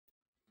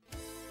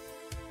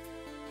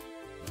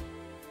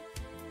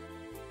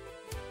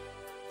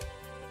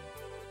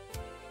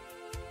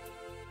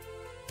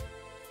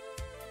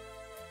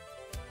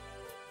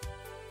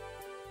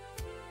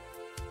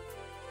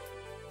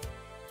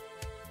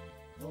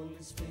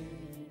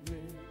Spirit,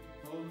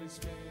 Holy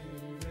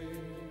Spirit,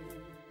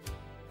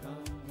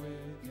 come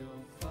with your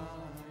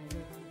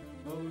fire.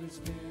 Holy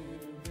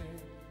Spirit,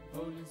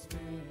 Holy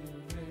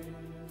Spirit,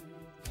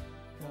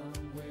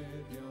 come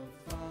with your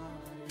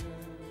fire.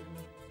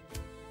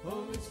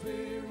 Holy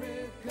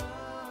Spirit,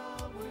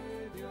 come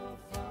with your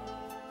fire.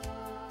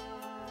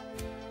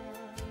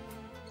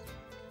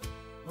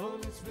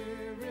 Holy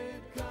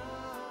Spirit,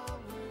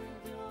 come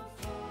with your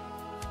fire.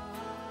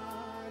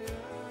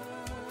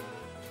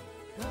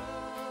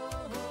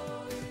 Come,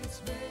 Holy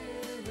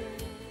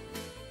Spirit,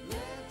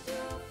 let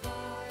your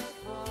fire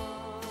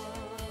fall.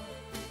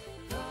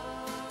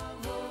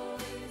 Come,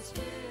 Holy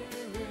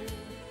Spirit,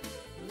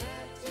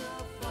 let your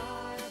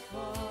fire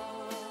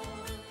fall.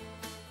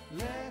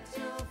 Let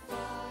your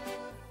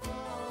fire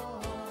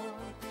fall.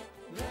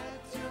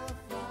 Let your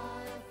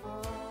fire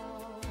fall.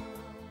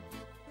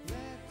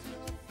 Let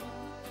your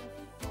fire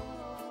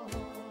fall.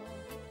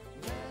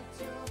 Let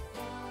your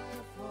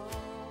fire fall.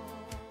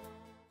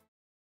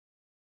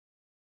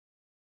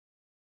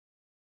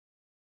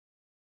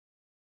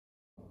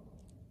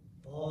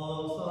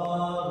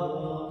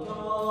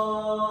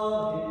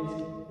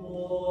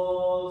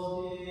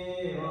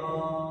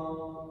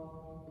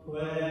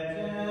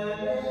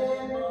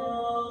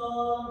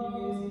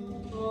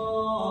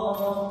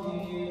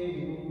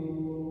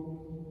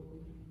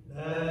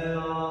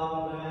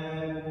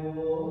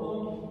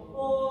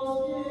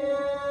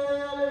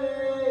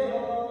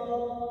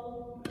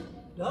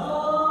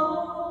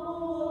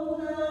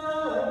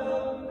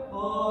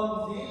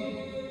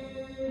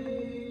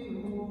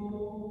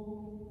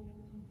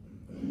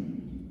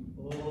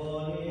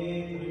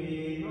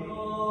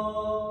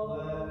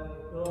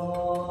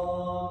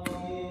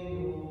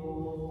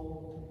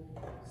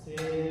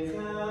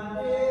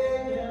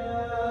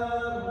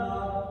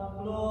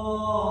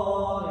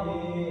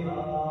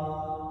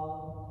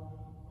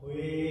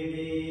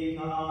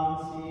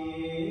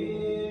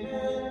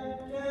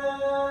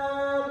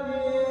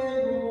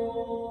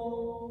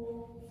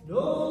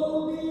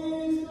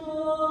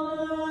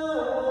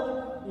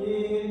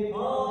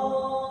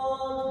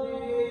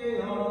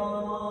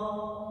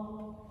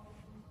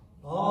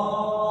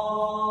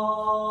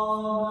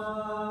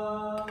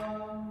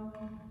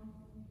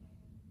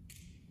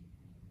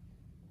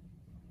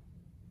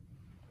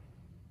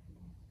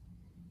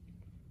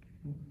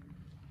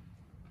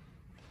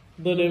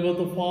 In the name of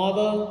the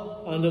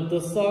Father, and of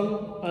the Son,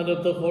 and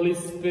of the Holy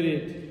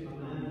Spirit.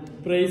 Amen.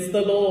 Praise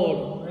the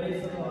Lord.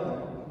 Praise the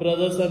Lord.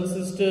 Brothers and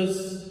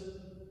sisters,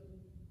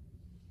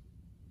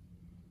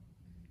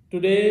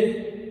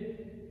 today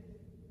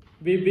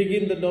we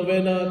begin the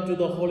novena to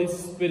the Holy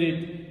Spirit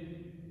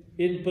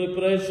in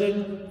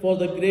preparation for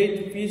the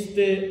great feast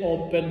day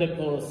of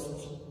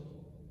Pentecost.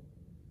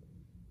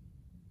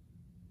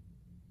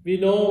 We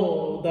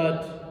know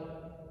that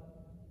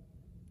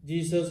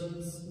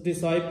Jesus'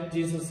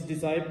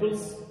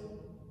 disciples,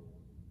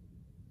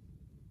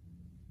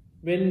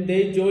 when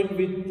they joined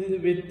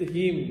with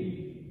him,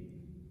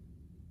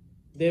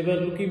 they were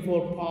looking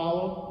for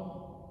power.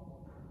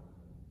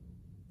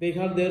 They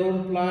had their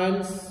own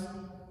plans.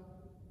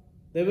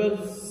 They were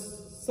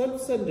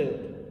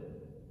self-centered.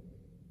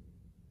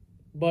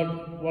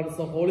 But once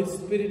the Holy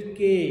Spirit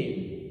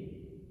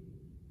came,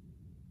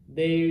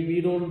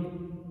 we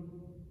don't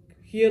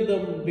hear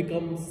them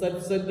become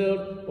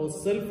self-centered or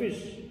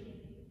selfish.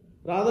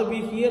 Rather, we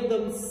hear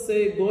them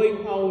say,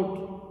 going out,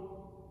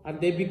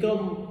 and they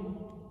become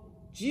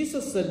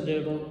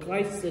Jesus-centered or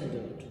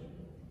Christ-centered.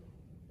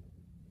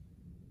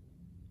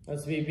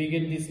 As we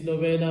begin this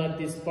novena at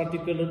this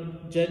particular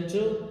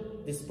juncture,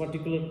 this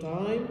particular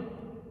time,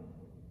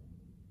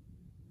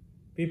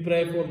 we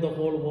pray for the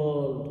whole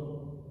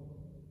world.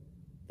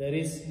 There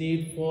is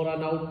need for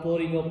an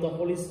outpouring of the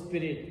Holy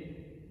Spirit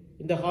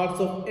in the hearts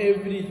of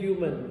every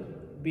human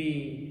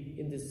being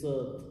in this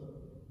earth.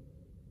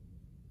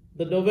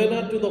 The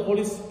novena to the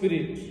Holy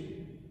Spirit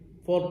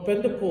for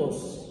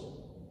Pentecost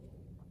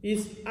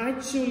is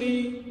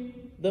actually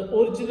the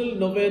original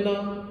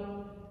novena,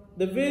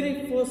 the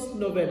very first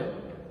novena.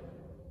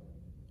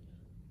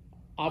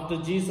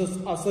 After Jesus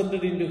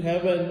ascended into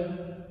heaven,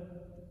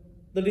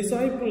 the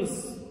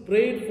disciples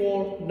prayed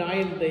for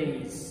 9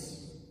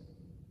 days.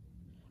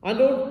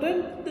 And on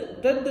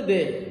 10th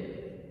day,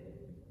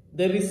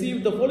 they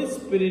received the Holy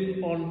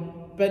Spirit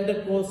on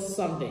Pentecost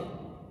Sunday.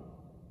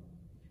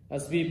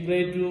 As we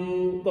pray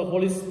to the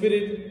Holy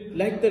Spirit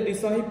like the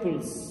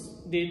disciples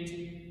did,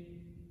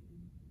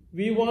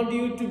 we want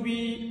you to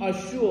be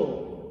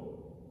assured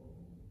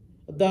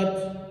that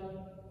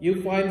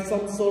you find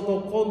some sort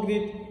of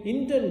concrete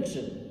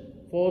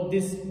intention for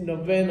this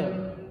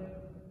novena.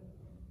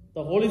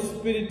 The Holy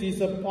Spirit is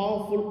a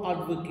powerful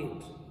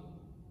advocate.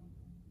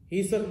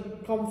 He is a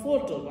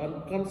comforter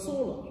and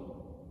consoler.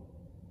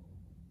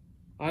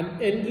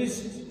 And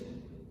enriched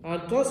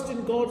and trust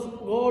in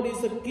God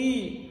is a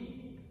key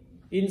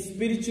in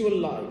spiritual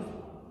life.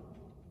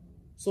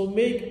 So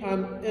make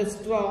an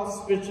extra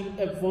special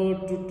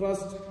effort to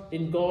trust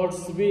in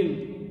God's will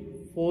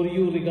for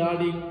you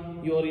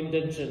regarding your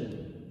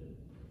intention.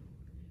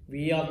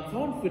 We are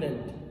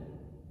confident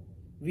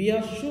we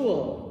are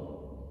sure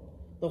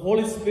the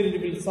Holy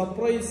Spirit will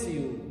surprise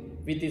you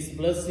with His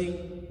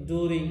blessing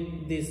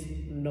during this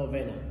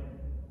novena.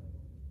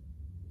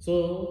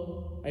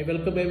 So, I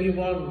welcome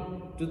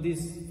everyone to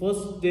this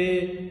first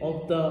day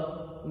of the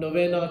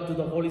novena to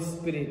the Holy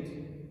Spirit.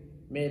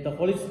 May the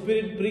Holy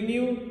Spirit bring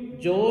you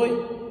joy,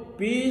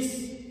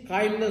 peace,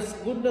 kindness,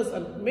 goodness,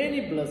 and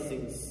many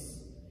blessings.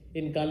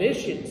 In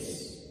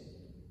Galatians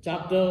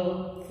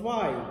chapter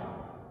 5,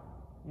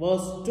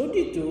 verse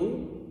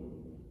 22,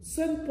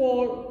 St.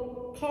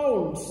 Paul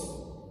counts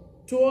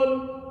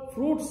 12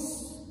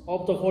 fruits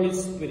of the Holy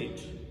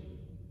Spirit: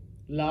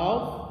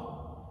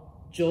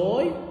 love,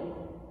 joy,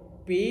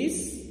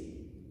 peace,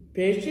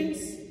 patience,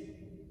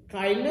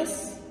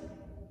 kindness,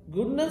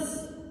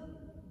 goodness,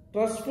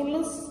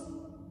 trustfulness,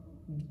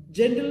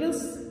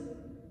 gentleness,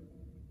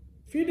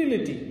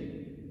 fidelity,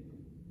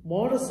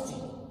 modesty,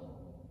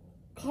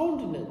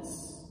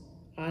 countenance,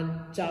 and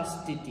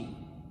chastity.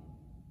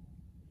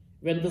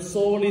 When the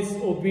soul is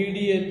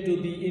obedient to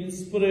the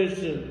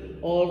inspiration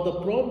or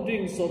the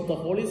promptings of the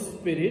Holy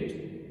Spirit,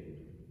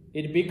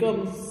 it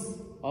becomes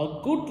a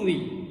good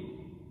tree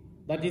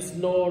that is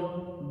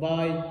known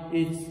by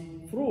its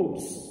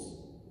fruits.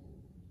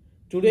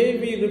 Today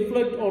we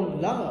reflect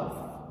on love.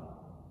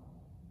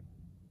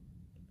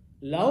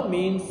 Love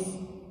means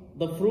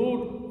the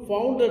fruit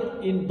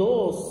founded in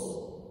those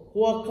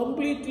who are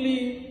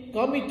completely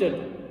committed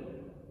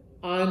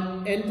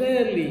and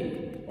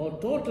entirely or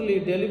totally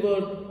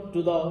delivered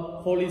to the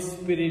Holy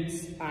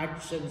Spirit's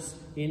actions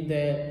in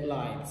their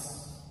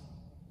lives.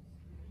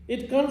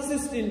 It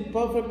consists in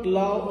perfect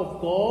love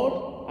of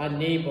God and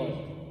neighbor.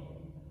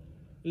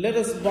 Let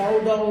us bow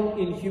down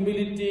in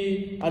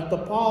humility at the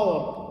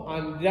power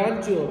and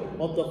grandeur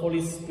of the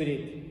Holy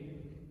Spirit.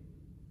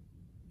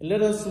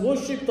 Let us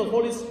worship the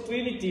Holy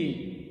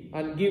Trinity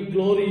and give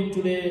glory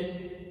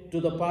today to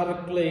the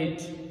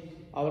Paraclete,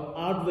 our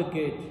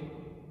advocate.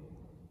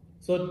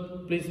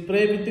 So please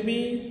pray with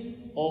me.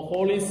 O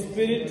Holy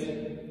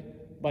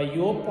Spirit, by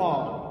your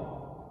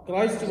power,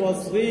 Christ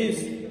was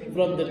raised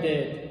from the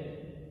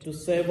dead to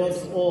save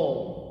us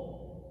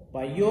all.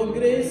 By your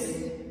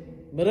grace,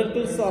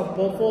 miracles are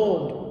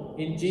performed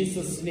in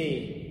Jesus'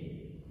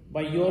 name.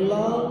 By your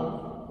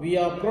love, we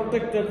are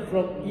protected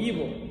from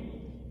evil.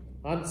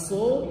 And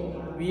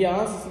so, we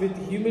ask with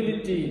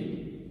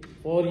humility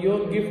for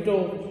your gift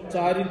of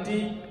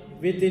charity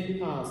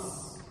within us.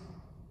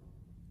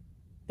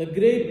 The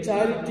great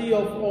charity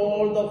of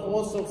all the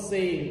host of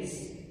saints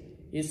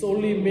is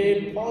only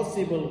made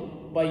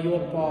possible by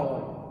your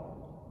power.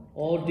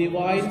 O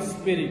Divine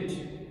Spirit,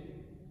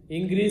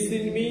 increase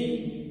in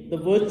me the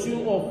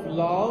virtue of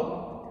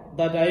love,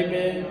 that I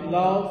may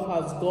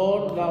love as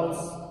God loves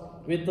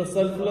with the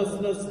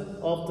selflessness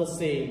of the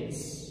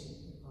saints.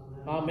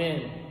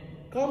 Amen.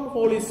 Come,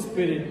 Holy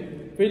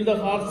Spirit, fill the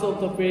hearts of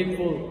the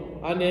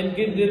faithful and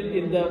enkindle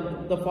in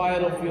them the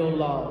fire of your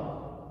love.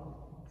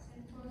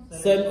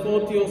 Send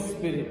forth your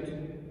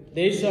Spirit,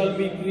 they shall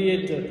be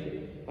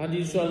created, and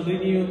you shall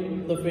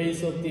renew the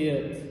face of the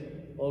earth.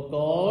 O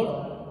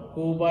God,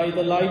 who by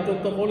the light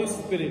of the Holy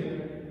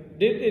Spirit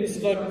did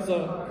instruct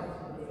us,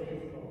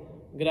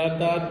 grant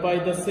that by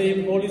the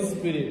same Holy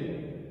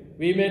Spirit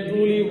we may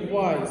truly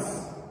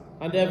wise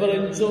and ever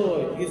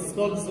enjoy His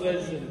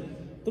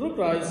consolation. Through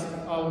Christ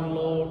our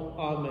Lord.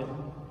 Amen.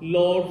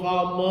 Lord,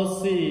 have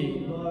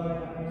mercy.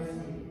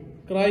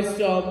 Christ,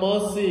 have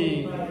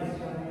mercy.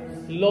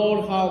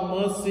 Lord, have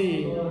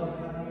mercy.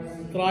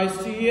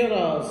 Christ, hear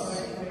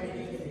us.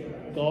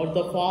 God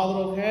the Father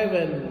of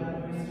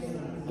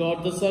heaven,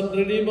 God the Son,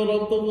 Redeemer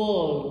of the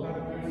world,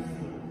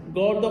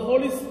 God the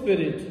Holy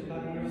Spirit,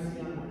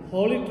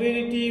 Holy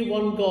Trinity,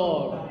 one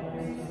God,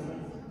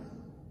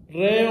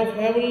 ray of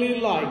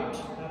heavenly light,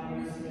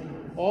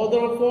 author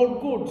of all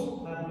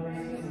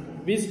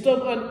good,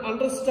 wisdom and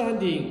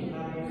understanding,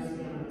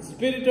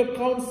 spirit of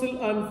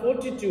counsel and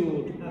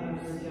fortitude,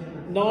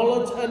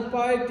 knowledge and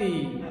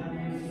piety,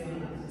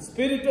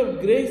 spirit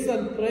of grace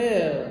and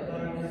prayer,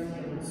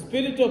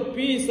 spirit of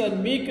peace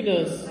and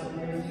meekness,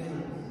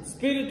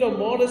 spirit of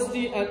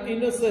modesty and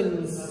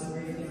innocence,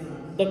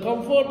 the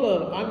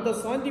Comforter and the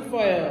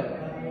Sanctifier.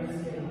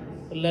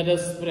 Let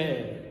us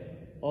pray.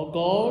 O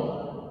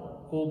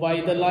God, who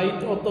by the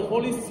light of the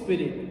Holy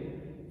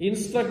Spirit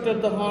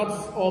instructed the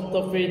hearts of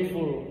the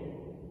faithful,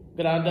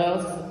 grant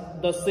us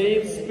the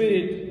same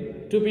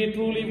Spirit to be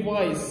truly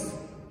wise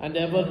and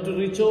ever to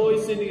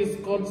rejoice in His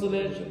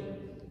consolation.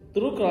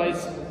 Through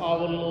Christ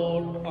our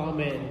Lord.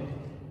 Amen.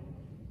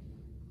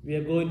 We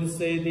are going to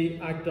say the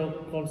act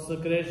of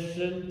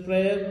consecration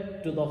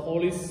prayer to the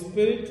Holy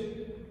Spirit.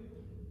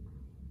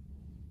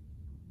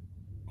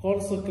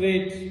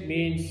 Consecrate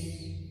means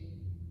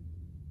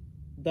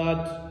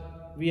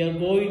that we are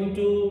going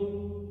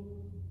to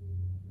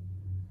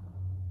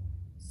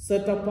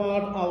set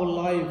apart our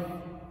life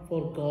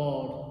for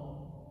God.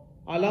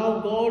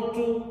 Allow God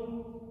to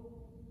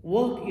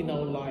work in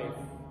our life.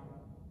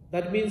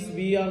 That means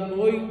we are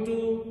going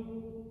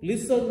to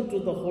listen to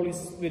the Holy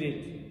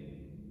Spirit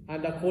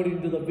and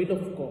according to the will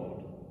of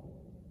God.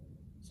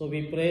 So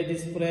we pray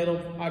this prayer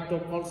of act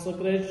of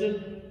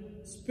consecration,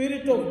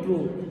 spirit of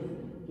truth,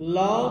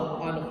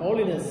 love and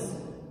holiness,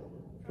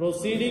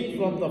 proceeding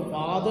from the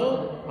Father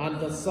and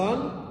the Son,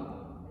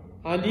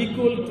 and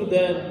equal to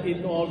them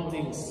in all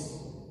things.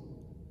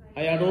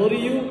 I adore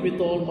you with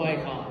all my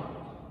heart.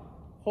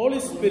 Holy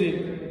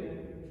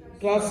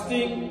Spirit,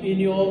 trusting in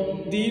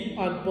your deep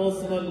and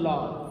personal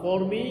love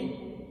for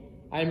me,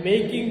 I am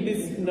making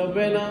this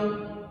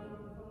novena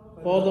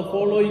for the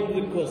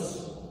following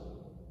request.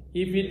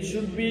 If it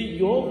should be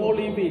your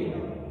holy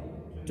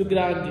will to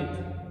grant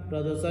it,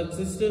 brothers and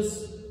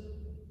sisters,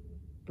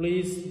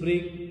 please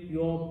bring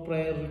your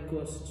prayer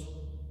request.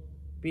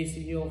 Peace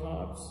in your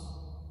hearts,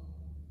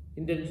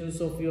 intentions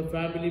of your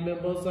family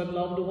members and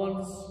loved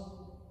ones.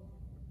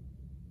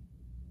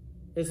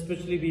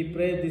 Especially we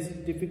pray these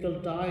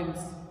difficult times,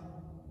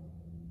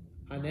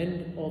 an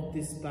end of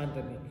this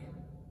pandemic,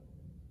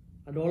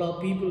 and all our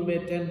people may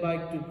turn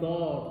back to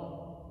God,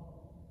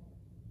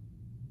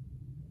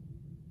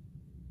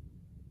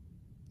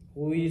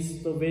 who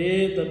is the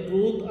way, the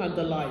truth and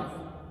the life.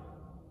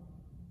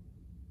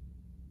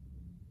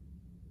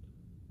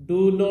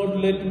 Do not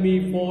let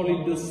me fall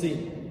into sin.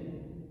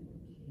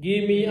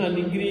 Give me an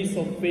increase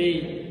of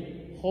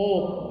faith,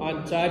 hope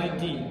and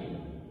charity,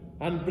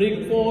 and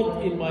bring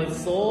forth in my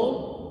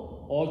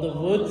soul all the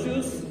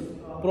virtues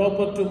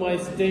proper to my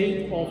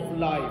state of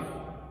life.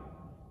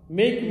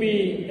 Make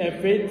me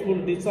a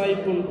faithful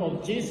disciple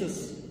of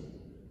Jesus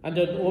and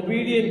an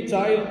obedient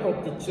child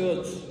of the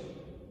church.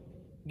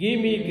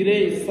 Give me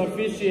grace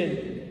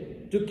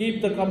sufficient to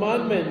keep the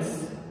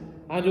commandments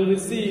and to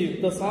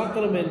receive the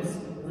sacraments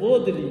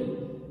worthily.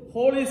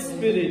 Holy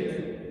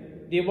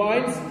Spirit,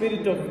 divine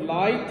Spirit of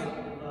light,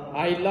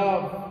 I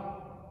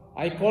love,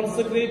 I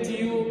consecrate to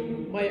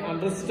you my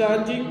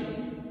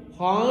understanding,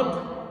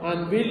 heart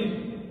and will,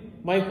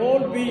 my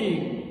whole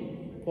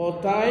being,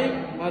 for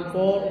time and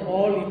for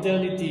all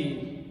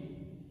eternity.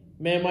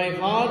 May my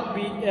heart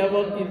be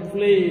ever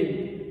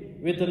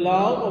inflamed with the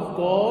love of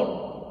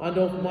God and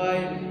of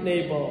my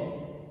neighbor.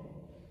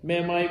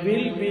 May my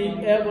will be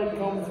ever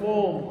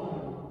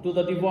conformed to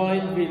the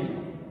divine will,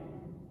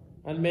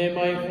 and may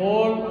my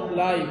whole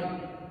life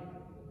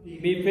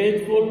be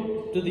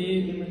faithful to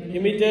the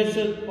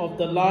imitation of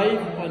the life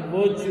and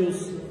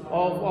virtues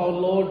of our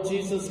Lord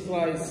Jesus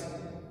Christ,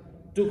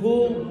 to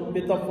whom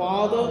with the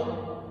Father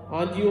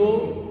and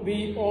you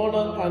be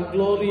honor and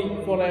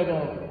glory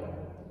forever.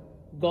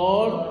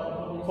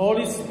 God,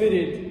 Holy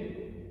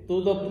Spirit,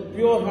 through the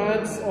pure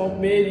hands of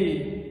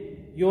Mary,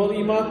 your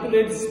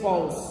immaculate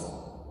spouse,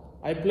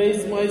 I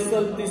place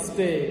myself this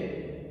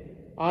day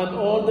and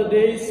all the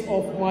days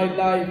of my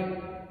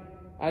life,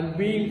 and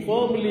being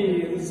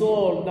firmly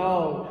resolved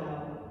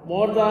now,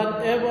 more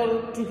than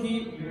ever, to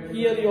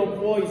hear your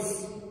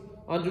voice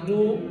and to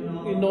do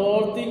in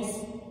all things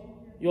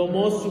your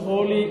most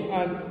holy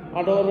and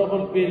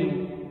adorable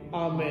will.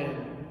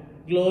 Amen.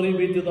 Glory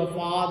be to the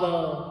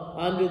Father,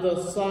 and to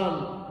the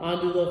Son,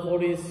 and to the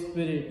Holy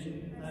Spirit.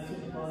 As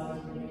it was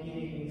in the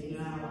beginning, is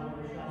now,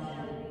 and ever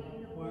shall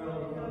be,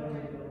 world without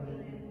end.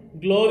 Amen.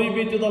 Glory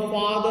be to the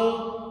Father,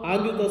 and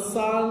to the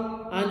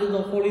Son, and to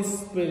the Holy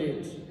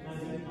Spirit.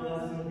 As it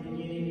was in the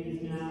beginning,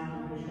 is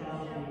now, and ever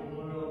shall be,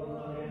 world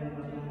without end.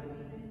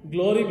 Amen.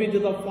 Glory be to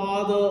the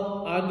Father,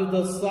 and to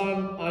the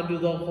Son, and to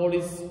the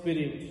Holy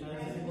Spirit.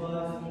 As it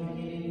was in the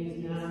beginning,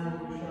 is now,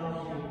 and ever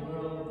shall be,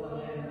 world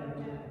without end.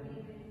 Amen.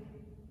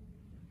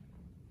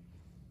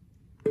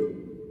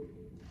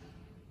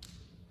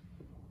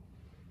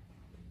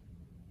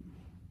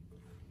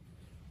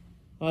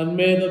 And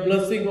may the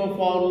blessing of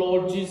our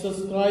Lord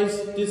Jesus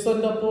Christ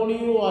descend upon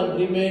you and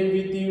remain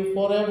with you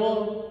forever,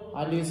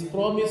 and his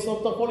promise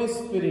of the Holy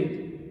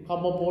Spirit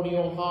come upon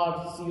your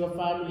hearts, your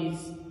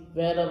families,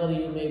 wherever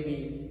you may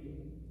be.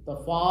 The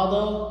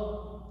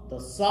Father, the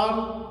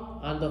Son,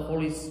 and the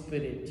Holy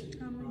Spirit.